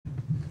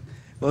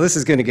Well, this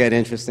is going to get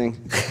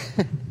interesting.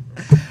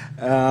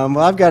 Well,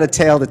 I've got a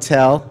tale to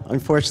tell.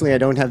 Unfortunately, I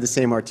don't have the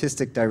same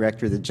artistic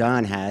director that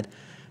John had,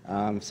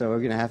 so we're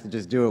going to have to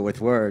just do it with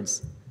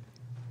words.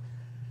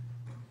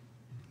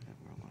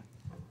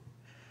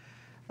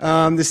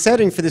 The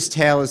setting for this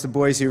tale is the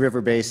Boise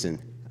River Basin.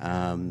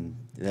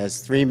 It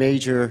has three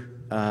major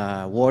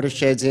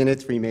watersheds in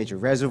it, three major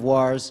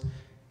reservoirs.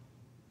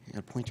 You got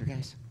a pointer,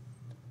 guys?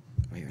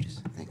 Oh, here it is.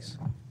 Thanks.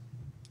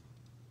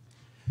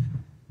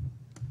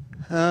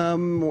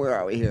 Where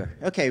are we here?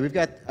 Okay, we've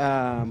got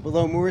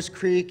below Moores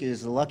Creek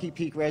is the Lucky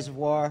Peak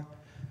Reservoir.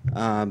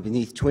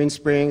 Beneath Twin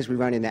Springs, we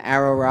run into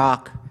Arrow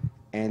Rock.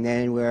 And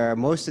then where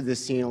most of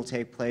this scene will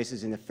take place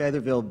is in the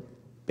Featherville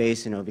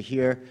Basin over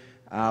here,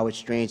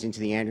 which drains into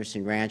the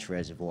Anderson Ranch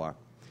Reservoir.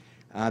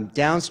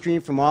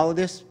 Downstream from all of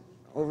this,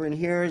 over in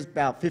here is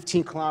about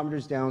 15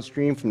 kilometers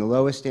downstream from the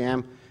lowest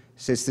dam,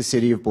 sits the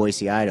city of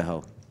Boise,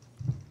 Idaho.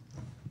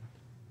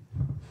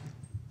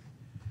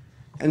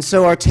 And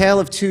so our tale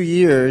of 2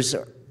 years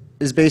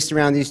is based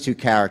around these two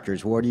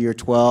characters, water year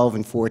 12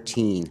 and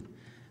 14.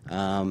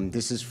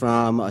 This is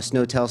from a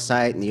snowtail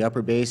site in the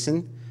upper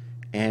basin,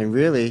 and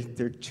really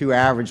they're two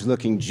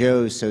average-looking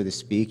Joes, so to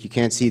speak. You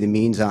can't see the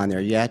means on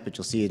there yet, but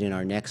you'll see it in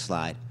our next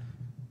slide.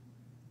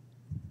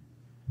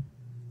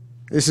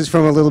 This is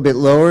from a little bit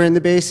lower in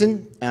the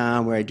basin,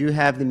 where I do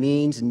have the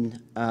means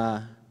and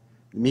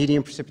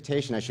medium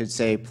precipitation, I should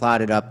say,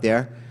 plotted up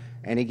there.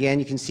 And again,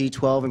 you can see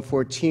 12 and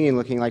 14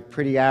 looking like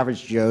pretty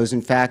average Joes,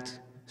 in fact,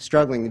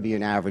 struggling to be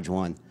an average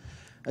one.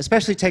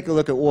 Especially take a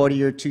look at water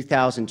year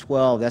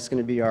 2012. That's going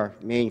to be our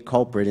main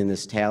culprit in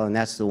this tale, and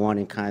that's the one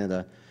in kind of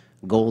the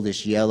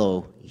goldish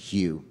yellow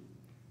hue.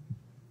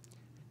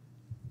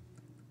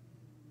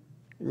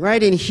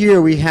 Right in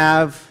here, we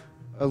have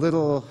a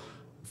little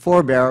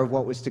forebear of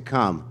what was to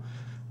come.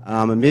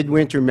 A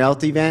midwinter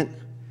melt event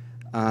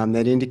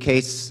that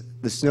indicates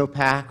the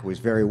snowpack was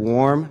very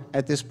warm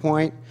at this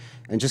point,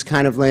 and just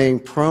kind of laying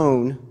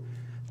prone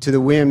to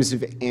the whims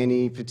of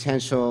any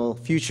potential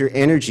future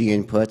energy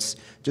inputs,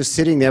 just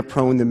sitting there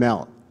prone to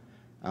melt.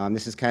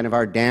 This is kind of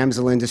our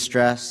damsel in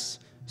distress,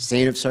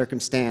 saint of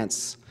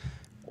circumstance,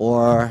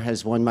 or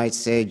as one might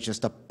say,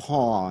 just a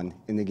pawn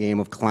in the game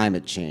of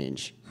climate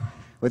change.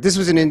 But this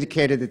was an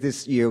indicator that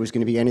this year was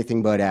going to be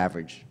anything but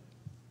average.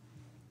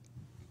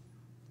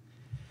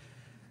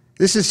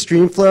 This is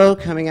stream flow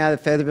coming out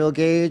of the Featherville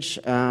gauge.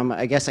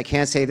 I guess I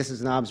can't say this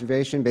is an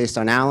observation based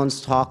on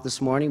Alan's talk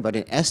this morning, but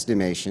an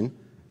estimation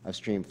of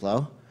stream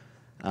flow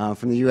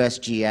from the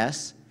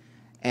USGS.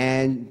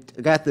 And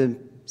I got the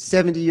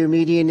 70-year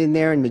median in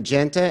there in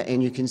magenta,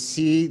 and you can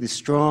see the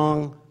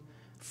strong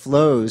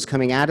flows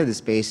coming out of this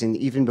basin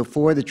even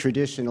before the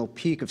traditional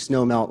peak of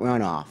snowmelt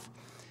runoff.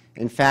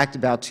 In fact,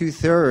 about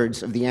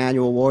 2/3 of the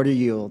annual water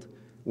yield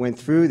went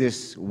through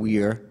this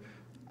weir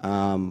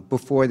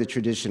before the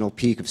traditional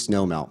peak of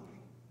snowmelt.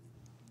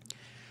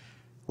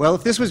 Well,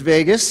 if this was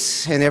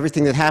Vegas and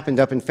everything that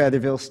happened up in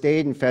Featherville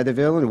stayed in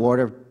Featherville and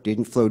water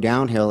didn't flow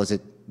downhill as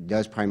it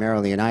does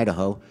primarily in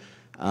Idaho,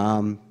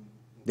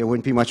 there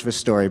wouldn't be much of a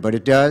story, but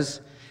it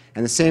does.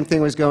 And the same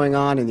thing was going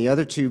on in the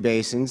other two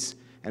basins,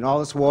 and all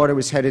this water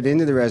was headed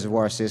into the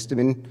reservoir system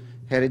and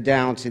headed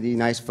down to the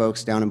nice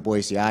folks down in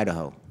Boise,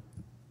 Idaho.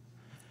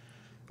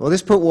 Well,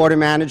 this put water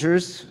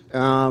managers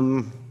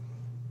on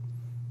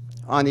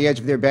the edge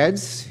of their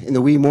beds in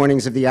the wee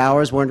mornings of the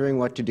hours, wondering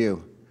what to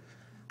do.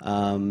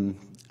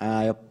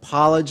 I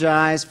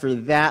apologize for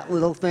that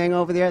little thing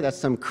over there. That's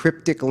some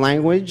cryptic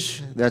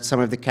language that some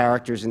of the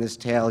characters in this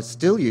tale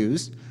still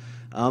use.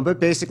 But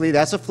basically,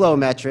 that's a flow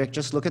metric.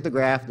 Just look at the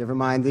graph, never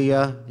mind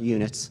the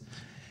units.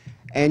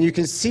 And you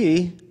can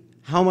see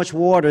how much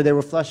water they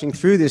were flushing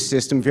through this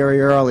system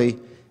very early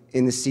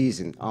in the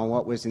season on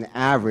what was an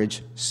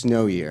average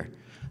snow year.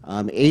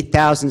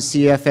 8,000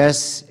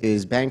 CFS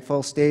is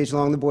bankful stage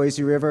along the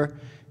Boise River.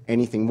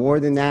 Anything more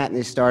than that, and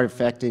they start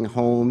affecting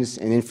homes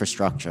and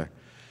infrastructure.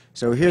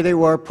 So here they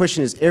were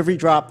pushing every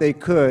drop they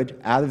could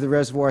out of the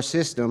reservoir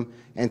system,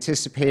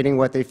 anticipating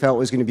what they felt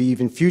was going to be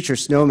even future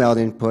snowmelt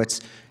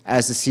inputs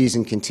as the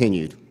season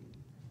continued.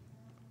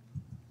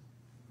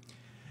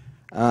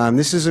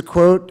 This is a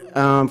quote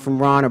from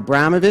Ron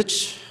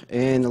Abramovich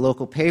in the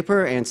local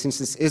paper, and since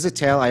this is a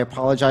tale, I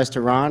apologize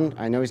to Ron.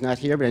 I know he's not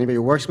here, but anybody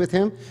who works with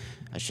him,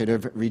 I should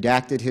have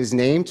redacted his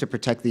name to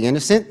protect the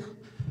innocent.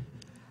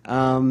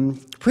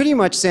 Pretty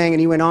much saying, and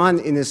he went on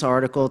in this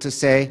article to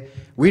say,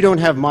 we don't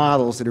have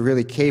models that are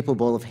really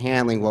capable of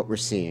handling what we're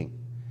seeing.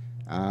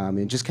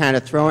 And just kind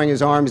of throwing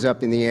his arms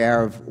up in the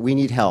air of, we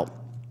need help.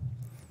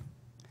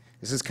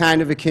 This is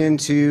kind of akin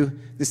to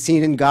the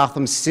scene in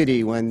Gotham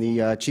City when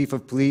the chief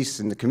of police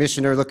and the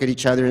commissioner look at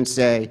each other and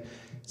say,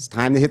 it's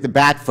time to hit the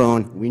bat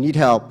phone, we need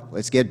help,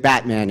 let's get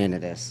Batman into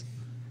this.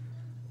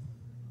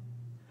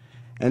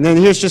 And then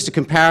here's just a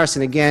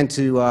comparison again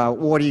to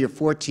water year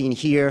 14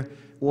 here,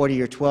 water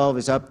year 12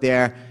 is up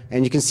there,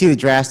 and you can see the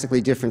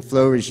drastically different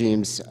flow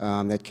regimes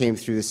that came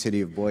through the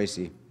city of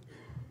Boise.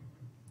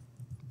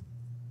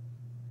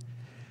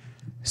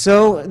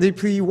 So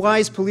the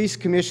wise police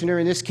commissioner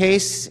in this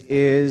case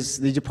is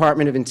the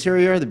Department of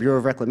Interior, the Bureau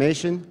of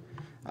Reclamation.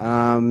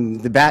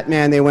 The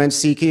Batman they went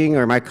seeking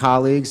are my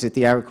colleagues at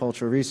the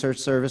Agricultural Research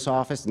Service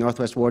Office, the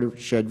Northwest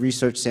Watershed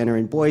Research Center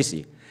in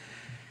Boise.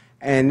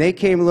 And they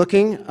came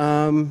looking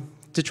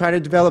to try to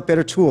develop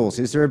better tools.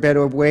 Is there a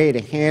better way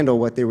to handle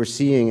what they were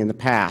seeing in the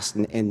past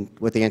and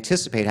what they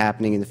anticipate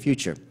happening in the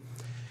future?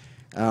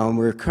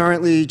 We're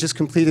currently just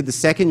completed the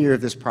second year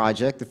of this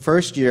project. The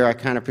first year, I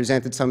kind of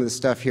presented some of the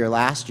stuff here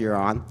last year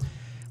on,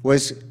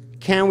 was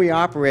can we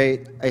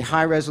operate a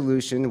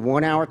high-resolution,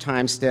 1-hour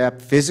time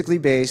step, physically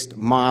based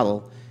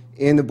model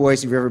in the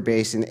Boise River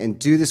Basin and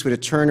do this with a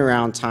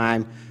turnaround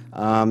time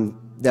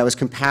that was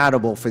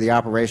compatible for the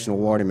operational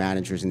water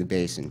managers in the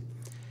basin.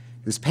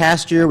 This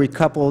past year, we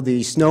coupled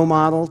the snow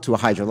model to a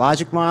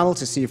hydrologic model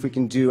to see if we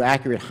can do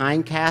accurate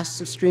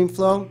hindcasts of stream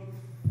flow.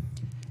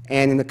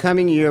 And in the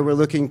coming year, we're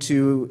looking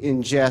to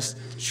ingest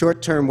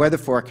short-term weather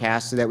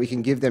forecasts so that we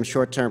can give them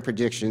short-term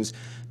predictions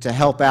to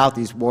help out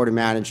these water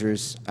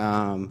managers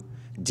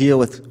deal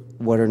with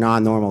what are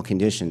non-normal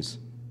conditions.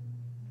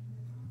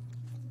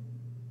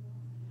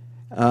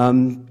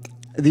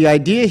 The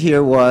idea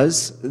here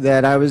was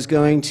that I was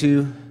going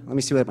to, let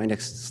me see what my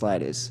next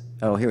slide is.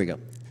 Oh, here we go.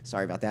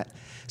 Sorry about that.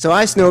 So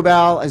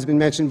iSnowball has been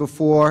mentioned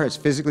before. It's a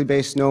physically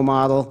based snow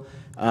model.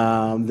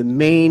 The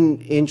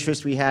main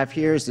interest we have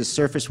here is the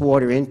surface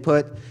water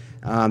input.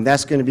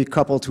 That's going to be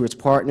coupled to its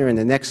partner in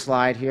the next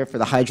slide here for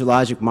the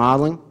hydrologic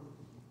modeling,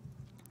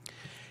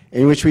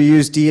 in which we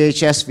use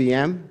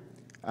DHSVM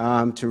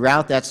to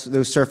route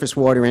those surface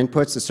water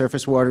inputs. The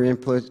surface water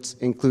inputs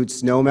include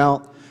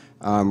snowmelt,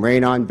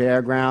 rain on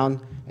bare ground,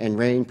 and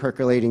rain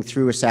percolating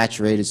through a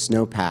saturated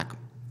snowpack.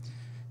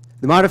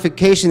 The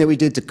modification that we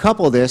did to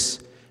couple this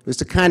was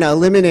to kind of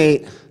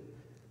eliminate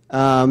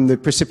the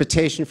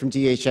precipitation from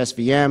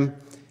DHSVM,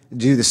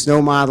 do the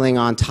snow modeling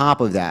on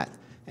top of that.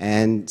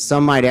 And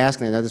some might ask,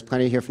 and I know there's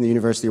plenty here from the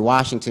University of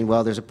Washington,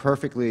 well, there's a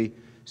perfectly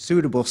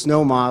suitable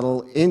snow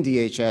model in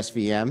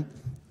DHSVM,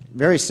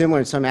 very similar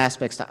in some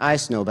aspects to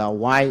iSnowball.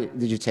 Why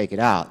did you take it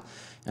out?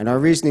 And our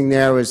reasoning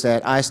there was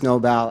that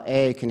iSnowball,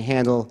 A, can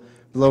handle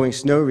blowing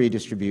snow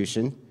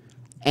redistribution,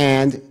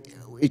 and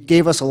it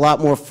gave us a lot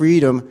more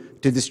freedom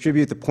to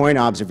distribute the point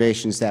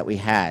observations that we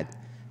had.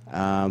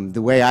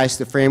 The way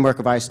the framework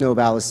of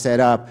iSnowball is set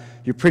up,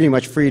 you're pretty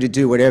much free to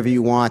do whatever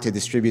you want to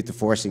distribute the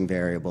forcing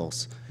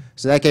variables.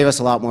 So that gave us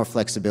a lot more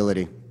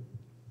flexibility.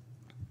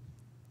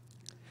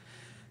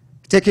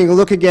 Taking a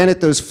look again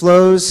at those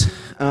flows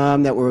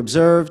that were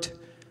observed,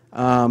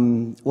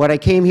 what I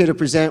came here to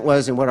present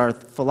was, and what our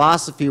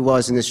philosophy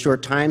was in this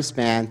short time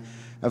span,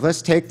 of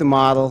let's take the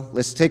model,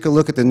 let's take a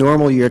look at the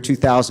normal year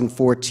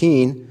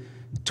 2014,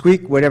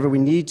 tweak whatever we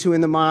need to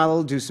in the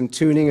model, do some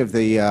tuning of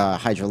the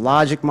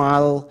hydrologic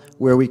model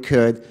where we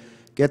could,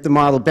 get the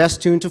model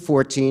best tuned to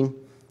 14,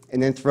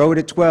 and then throw it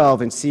at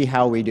 12 and see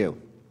how we do.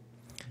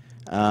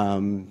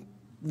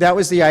 That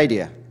was the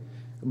idea.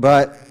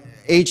 But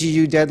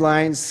AGU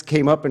deadlines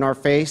came up in our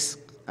face.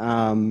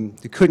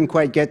 We couldn't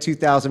quite get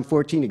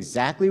 2014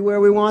 exactly where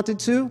we wanted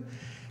to,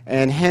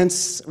 and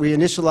hence we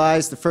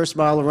initialized the first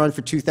model run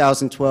for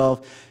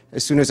 2012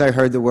 as soon as I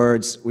heard the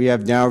words, "We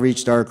have now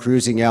reached our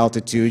cruising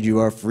altitude. You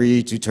are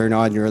free to turn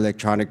on your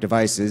electronic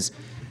devices,"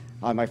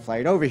 on my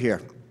flight over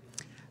here.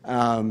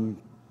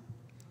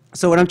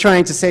 So what I'm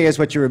trying to say is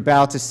what you're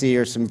about to see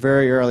are some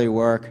very early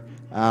work,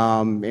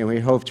 and we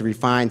hope to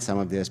refine some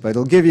of this, but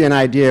it'll give you an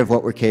idea of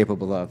what we're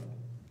capable of.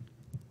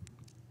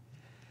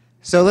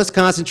 So let's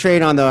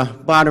concentrate on the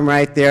bottom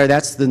right there.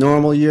 That's the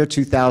normal year,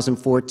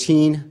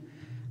 2014.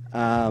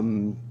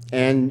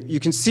 And you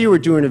can see we're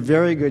doing a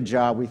very good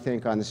job, we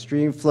think, on the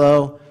stream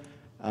flow,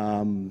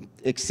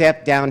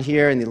 except down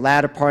here in the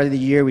latter part of the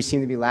year, we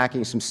seem to be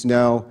lacking some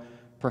snow,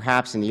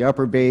 perhaps in the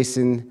upper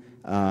basin.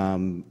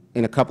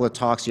 In a couple of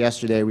talks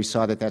yesterday, we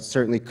saw that that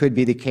certainly could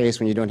be the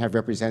case when you don't have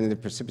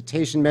representative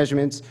precipitation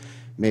measurements.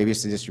 Maybe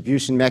it's the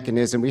distribution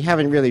mechanism. We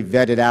haven't really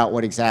vetted out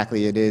what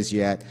exactly it is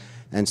yet,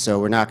 and so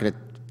we're not going to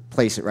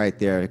place it right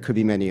there. It could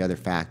be many other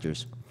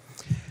factors.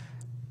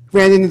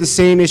 Ran into the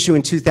same issue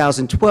in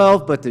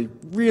 2012, but the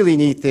really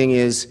neat thing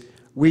is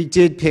we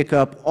did pick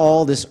up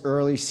all this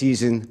early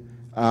season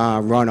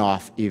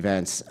runoff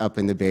events up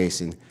in the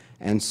basin.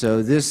 And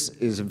so this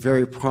is a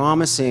very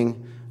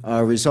promising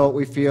result,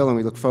 we feel, and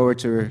we look forward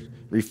to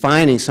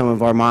refining some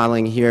of our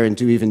modeling here and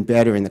do even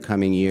better in the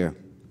coming year.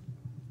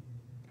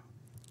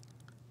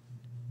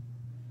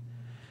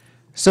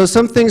 So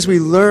some things we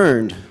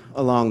learned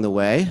along the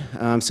way.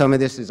 Some of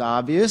this is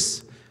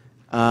obvious.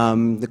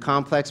 The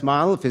complex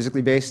model, a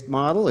physically based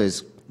model,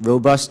 is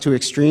robust to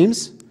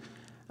extremes,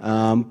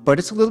 but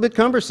it's a little bit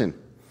cumbersome.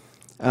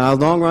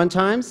 Long run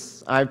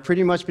times, I've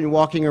pretty much been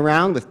walking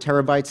around with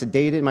terabytes of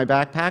data in my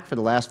backpack for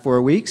the last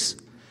 4 weeks.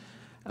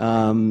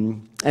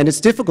 And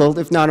it's difficult,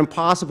 if not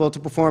impossible, to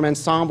perform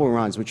ensemble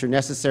runs, which are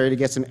necessary to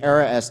get some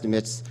error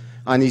estimates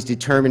on these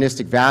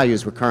deterministic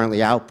values we're currently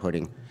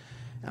outputting.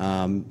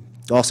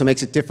 It also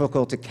makes it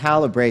difficult to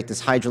calibrate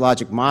this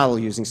hydrologic model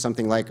using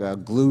something like a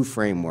glue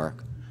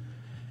framework.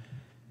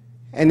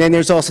 And then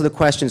there's also the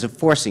questions of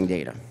forcing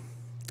data,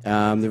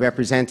 the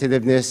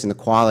representativeness and the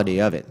quality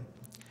of it.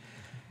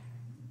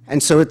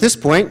 And so at this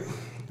point,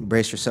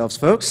 Brace yourselves,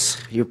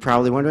 folks. You're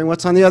probably wondering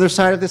what's on the other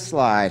side of this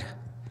slide.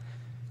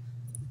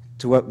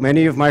 To what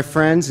many of my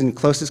friends and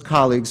closest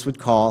colleagues would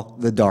call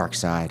the dark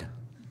side.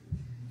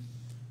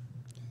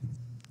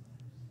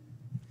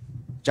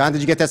 John,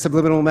 did you get that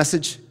subliminal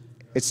message?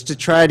 It's to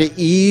try to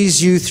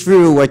ease you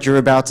through what you're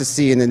about to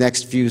see in the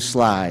next few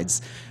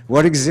slides.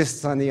 What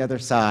exists on the other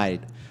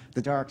side,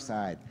 the dark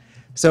side.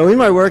 So in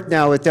my work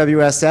now with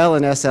WSL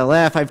and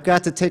SLF, I've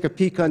got to take a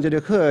peek under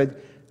the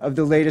hood of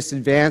the latest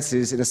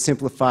advances in a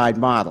simplified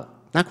model.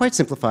 Not quite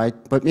simplified,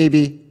 but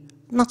maybe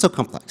not so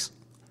complex.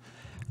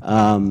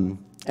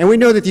 And we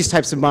know that these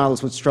types of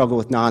models would struggle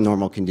with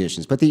non-normal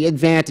conditions, but the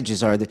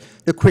advantages are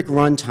the quick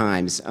run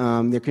times.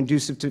 They're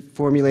conducive to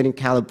formulating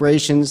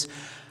calibrations,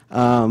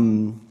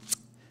 and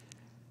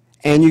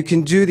you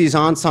can do these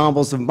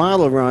ensembles of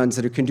model runs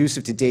that are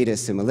conducive to data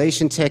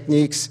assimilation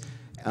techniques,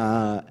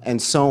 and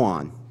so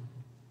on.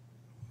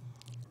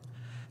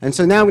 And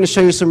so now I'm going to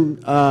show you some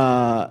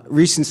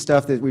recent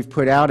stuff that we've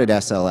put out at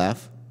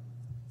SLF.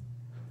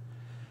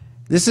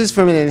 This is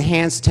from an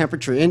enhanced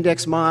temperature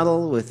index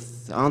model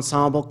with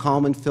ensemble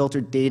Kalman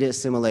filtered data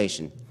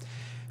assimilation.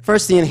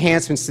 First, the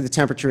enhancements to the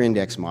temperature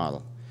index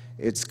model.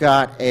 It's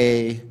got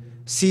a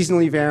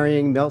seasonally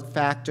varying melt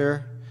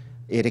factor.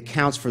 It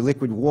accounts for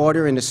liquid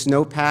water in the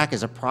snowpack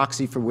as a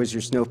proxy for was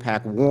your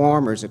snowpack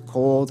warm or is it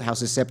cold, how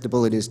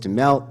susceptible it is to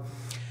melt.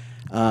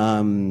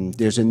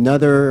 There's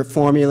another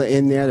formula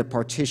in there to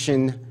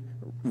partition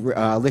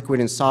liquid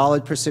and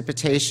solid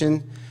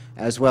precipitation,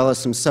 as well as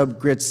some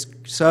subgrid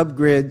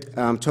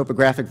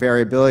topographic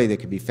variability that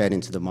could be fed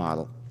into the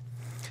model.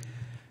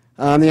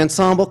 The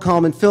ensemble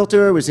Kalman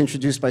filter was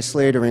introduced by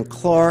Slater and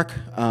Clark.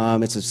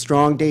 It's a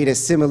strong data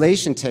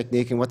assimilation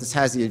technique, and what this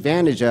has the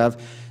advantage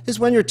of is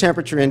when your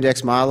temperature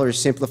index model or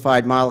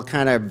simplified model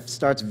kind of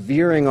starts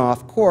veering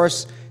off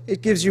course,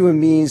 it gives you a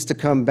means to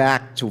come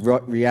back to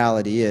what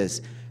reality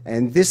is.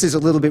 And this is a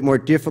little bit more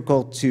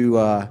difficult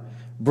to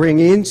bring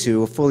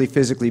into a fully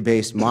physically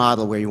based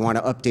model where you want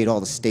to update all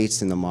the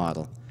states in the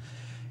model.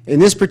 In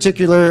this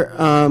particular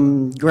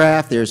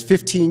graph, there's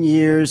 15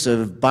 years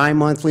of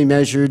bi-monthly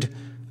measured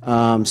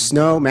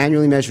snow,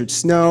 manually measured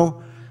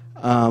snow,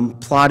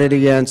 plotted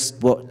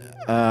against what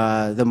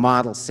the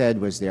model said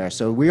was there.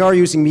 So we are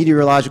using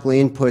meteorological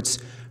inputs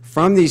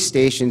from these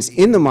stations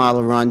in the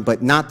model run,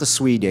 but not the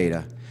SWE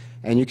data.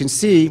 And you can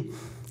see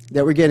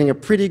that we're getting a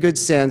pretty good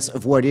sense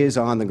of what is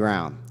on the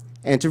ground.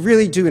 And to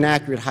really do an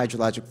accurate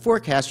hydrologic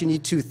forecast, you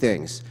need two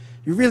things.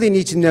 You really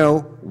need to know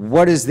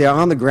what is there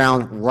on the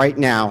ground right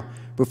now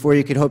before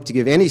you could hope to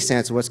give any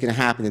sense of what's going to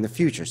happen in the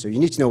future. So you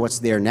need to know what's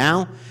there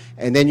now,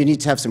 and then you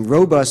need to have some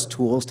robust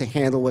tools to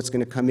handle what's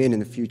going to come in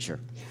the future.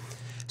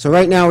 So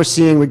right now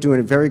we're doing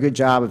a very good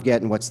job of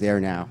getting what's there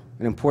now,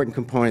 an important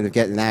component of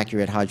getting an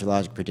accurate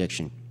hydrologic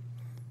prediction.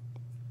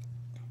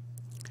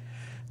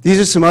 These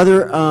are some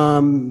other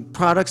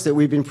products that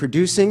we've been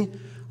producing.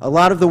 A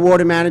lot of the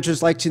water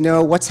managers like to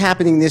know what's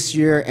happening this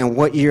year and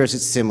what year is it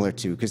similar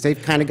to, because they've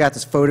kind of got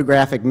this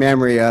photographic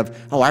memory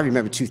of, oh, I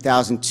remember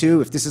 2002.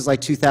 If this is like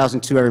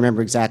 2002, I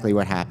remember exactly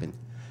what happened.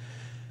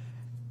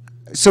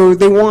 So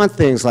they want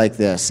things like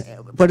this,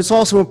 but it's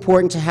also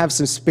important to have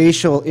some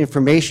spatial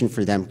information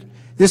for them.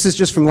 This is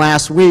just from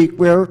last week,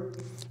 where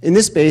in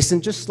this basin,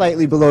 just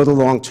slightly below the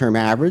long-term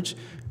average.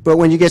 But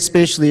when you get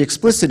spatially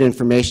explicit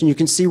information, you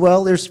can see,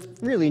 well, there's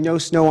really no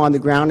snow on the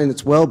ground, and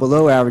it's well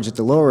below average at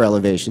the lower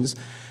elevations,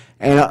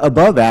 and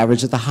above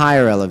average at the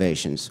higher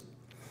elevations.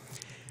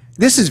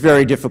 This is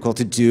very difficult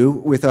to do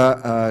with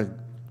a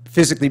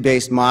physically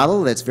based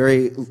model that's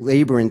very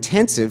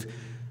labor-intensive.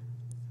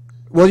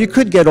 Well, you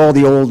could get all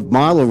the old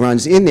model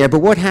runs in there,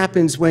 but what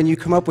happens when you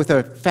come up with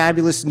a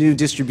fabulous new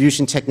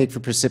distribution technique for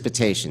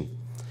precipitation?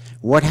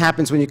 What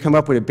happens when you come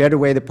up with a better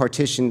way to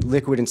partition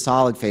liquid and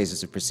solid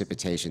phases of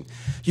precipitation?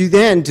 You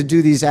then, to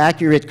do these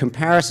accurate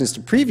comparisons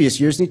to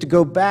previous years, need to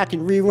go back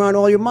and rerun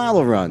all your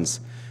model runs,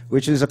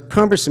 which is a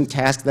cumbersome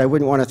task that I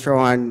wouldn't want to throw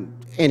on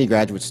any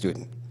graduate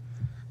student.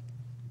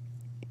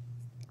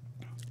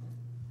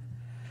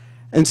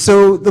 And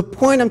so the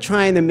point I'm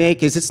trying to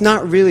make is it's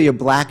not really a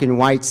black and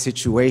white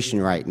situation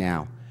right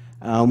now.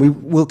 We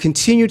will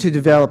continue to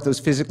develop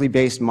those physically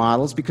based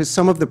models because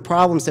some of the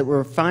problems that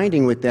we're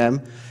finding with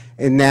them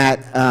in that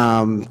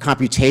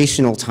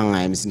computational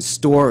times and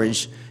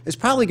storage is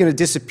probably going to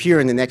disappear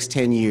in the next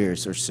 10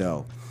 years or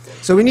so.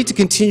 So we need to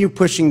continue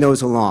pushing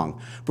those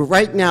along. But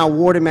right now,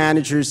 water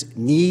managers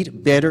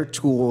need better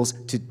tools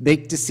to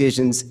make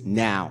decisions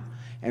now.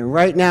 And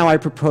right now, I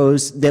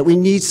propose that we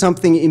need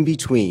something in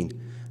between.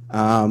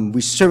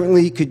 We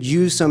certainly could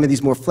use some of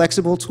these more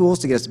flexible tools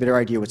to get us a better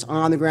idea what's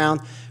on the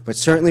ground, but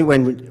certainly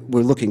when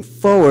we're looking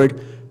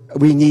forward,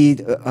 we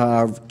need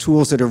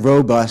tools that are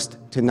robust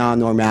to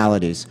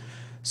non-normalities.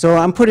 So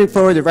I'm putting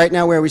forward that right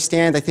now where we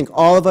stand, I think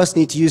all of us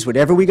need to use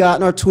whatever we got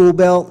in our tool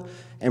belt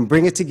and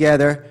bring it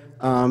together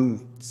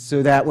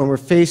so that when we're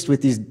faced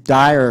with these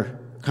dire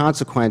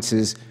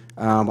consequences,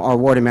 our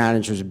water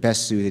managers are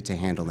best suited to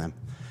handle them.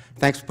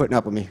 Thanks for putting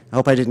up with me. I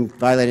hope I didn't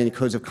violate any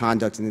codes of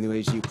conduct in the new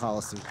AGU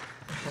policy.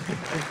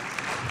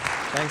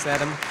 Thanks,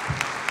 Adam.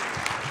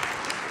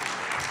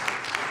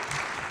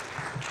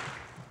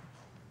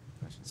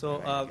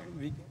 So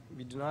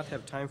we do not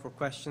have time for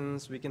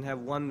questions. We can have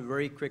one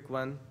very quick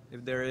one,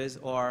 if there is,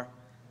 or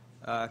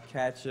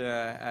catch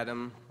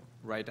Adam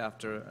right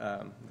after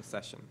the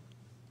session.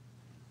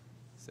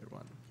 Is there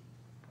one?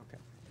 Okay.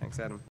 Thanks, Adam.